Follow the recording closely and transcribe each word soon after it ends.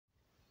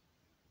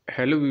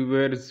Hello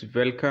viewers,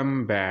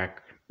 welcome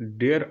back.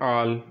 Dear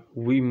all,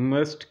 we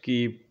must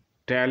keep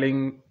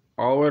telling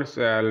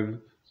ourselves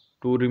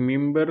to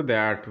remember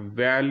that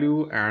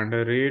value and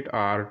rate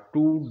are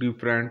two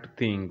different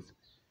things.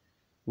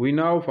 We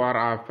know for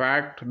a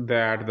fact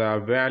that the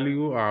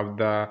value of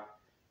the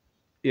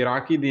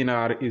Iraqi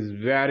dinar is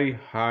very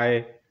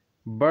high,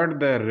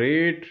 but the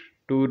rate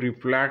to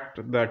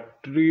reflect the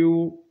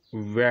true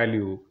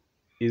value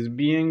is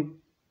being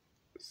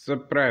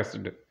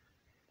suppressed.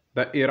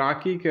 The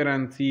Iraqi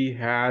currency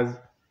has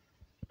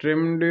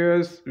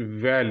tremendous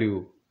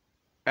value,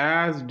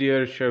 as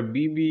dear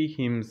Shabibi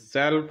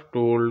himself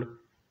told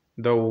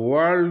the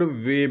world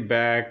way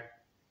back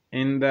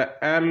in the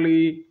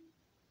early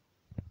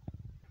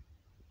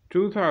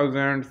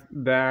 2000s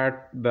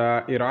that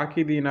the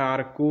Iraqi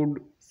dinar could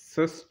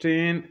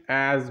sustain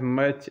as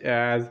much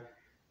as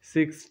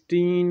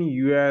 16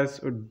 US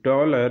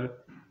dollar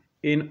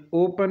in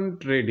open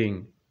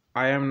trading.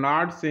 I am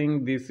not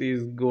saying this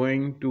is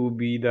going to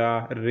be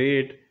the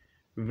rate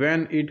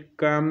when it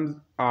comes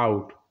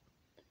out.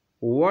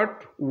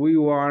 What we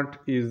want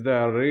is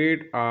the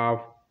rate of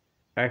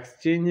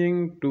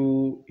exchanging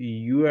to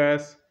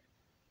US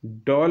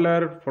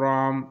dollar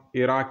from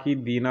Iraqi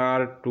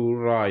dinar to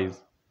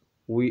rise.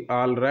 We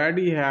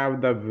already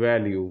have the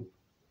value.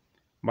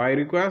 My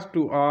request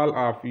to all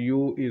of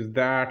you is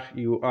that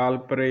you all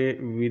pray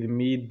with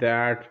me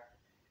that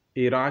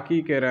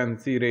Iraqi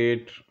currency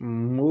rate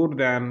more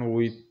than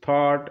we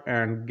thought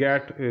and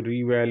get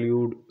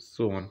revalued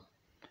soon.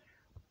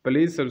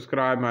 Please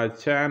subscribe my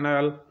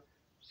channel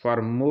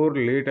for more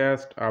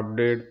latest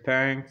update.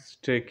 Thanks.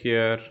 Take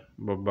care.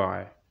 Bye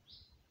bye.